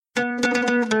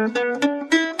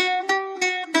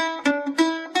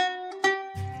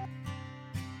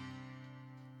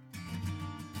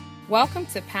Welcome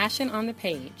to Passion on the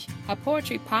Page, a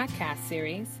poetry podcast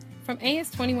series from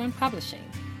AS21 Publishing,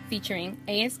 featuring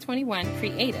AS21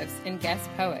 creatives and guest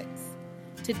poets.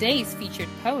 Today's featured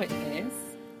poet is...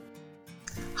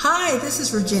 Hi, this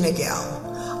is Regina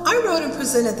Gale. I wrote and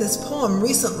presented this poem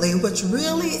recently, which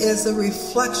really is a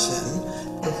reflection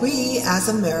that we as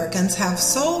Americans have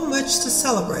so much to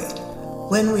celebrate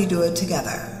when we do it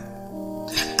together.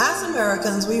 As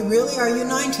Americans, we really are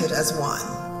united as one.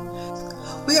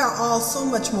 We are all so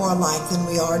much more alike than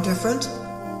we are different.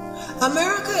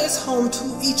 America is home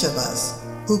to each of us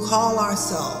who call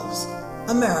ourselves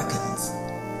Americans.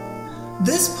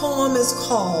 This poem is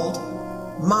called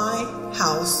My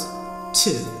House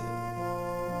Too.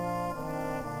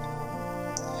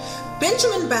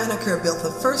 Benjamin Banneker built the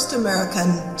first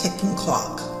American ticking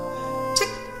clock.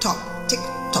 Tick-tock,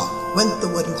 went the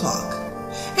wooden clock.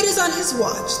 It is on his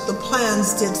watch the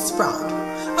plans did sprout.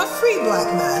 A free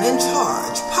black man in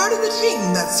charge, part of the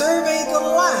team that surveyed the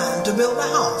land to build a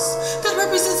house that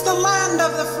represents the land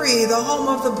of the free, the home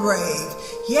of the brave.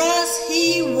 Yes,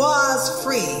 he was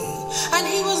free, and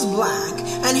he was black,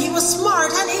 and he was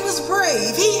smart, and he was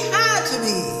brave. He had to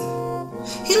be.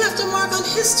 He left a mark on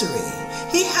history.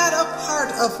 He had a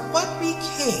part of what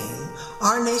became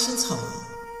our nation's home,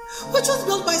 which was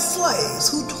built by slaves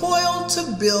who toiled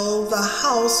to build the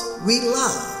house we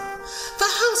love. The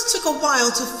house took a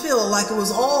while to feel like it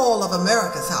was all of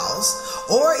America's house,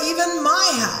 or even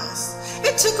my house.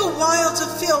 It took a while to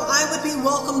feel I would be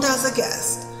welcomed as a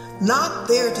guest, not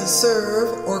there to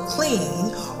serve or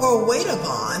clean or wait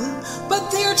upon,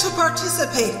 but there to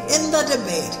participate in the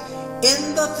debate,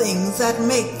 in the things that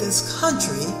make this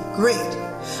country great,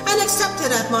 and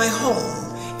accepted at my home,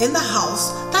 in the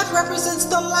house that represents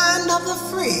the land of the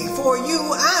free for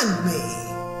you and me.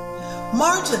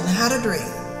 Martin had a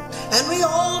dream. And we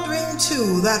all dream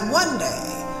too that one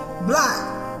day,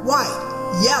 black, white,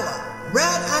 yellow,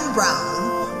 red, and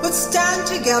brown would stand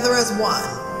together as one.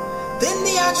 Then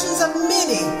the actions of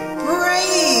many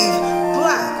brave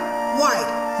black, white,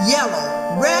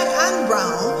 yellow, red, and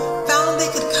brown found they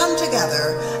could come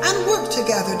together and work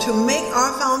together to make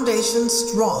our foundation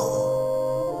strong.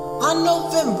 On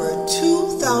November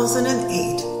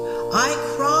 2008, I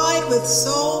cried with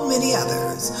so many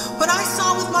others when I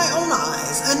saw with my own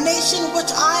eyes a nation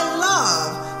which I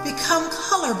love become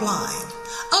colorblind,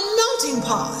 a melting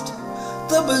pot.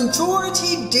 The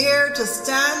majority dared to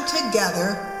stand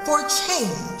together for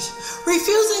change,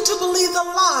 refusing to believe the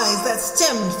lies that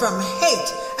stemmed from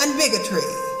hate and bigotry.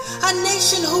 A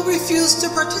nation who refused to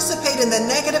participate in the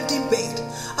negative debate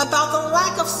about the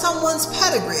lack of someone's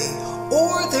pedigree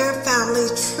or their family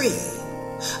tree.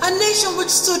 A nation which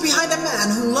stood behind a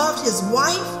man who loved his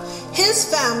wife, his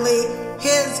family,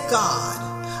 his God.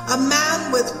 A man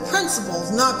with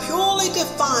principles not purely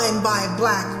defined by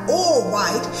black or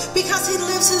white because he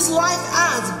lives his life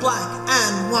as black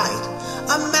and white.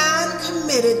 A man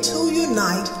committed to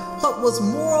unite what was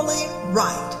morally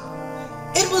right.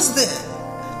 It was then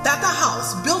that the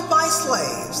house built by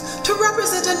slaves to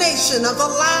represent a nation of the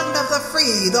land of the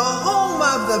free, the home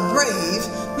of the brave,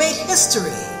 made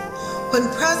history. When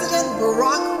President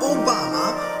Barack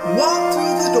Obama walked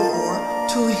through the door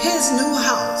to his new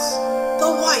house, the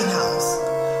White House,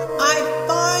 I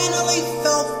finally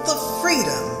felt the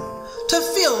freedom to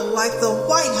feel like the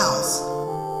White House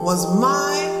was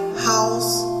my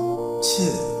house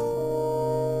too.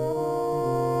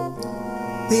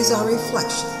 These are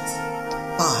Reflections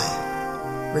by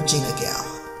Regina Gale.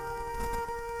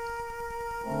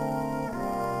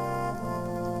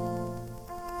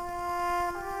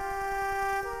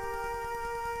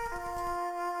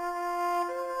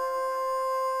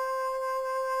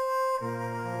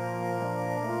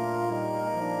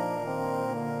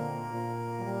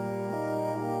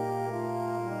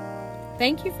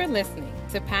 Thank you for listening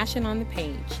to Passion on the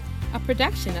Page, a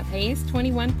production of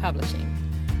AS21 Publishing.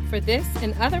 For this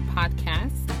and other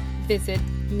podcasts, visit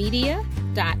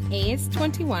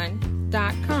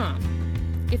media.as21.com.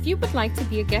 If you would like to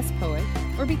be a guest poet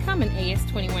or become an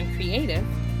AS21 creative,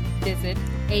 visit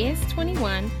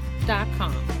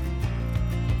as21.com.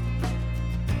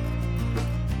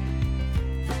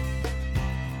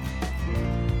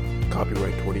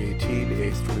 Copyright 2018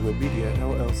 AS21 Media,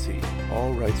 LLC.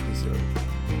 All rights reserved.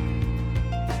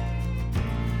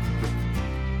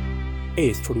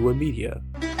 AS21 Media.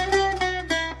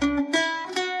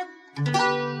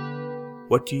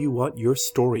 What do you want your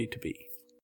story to be?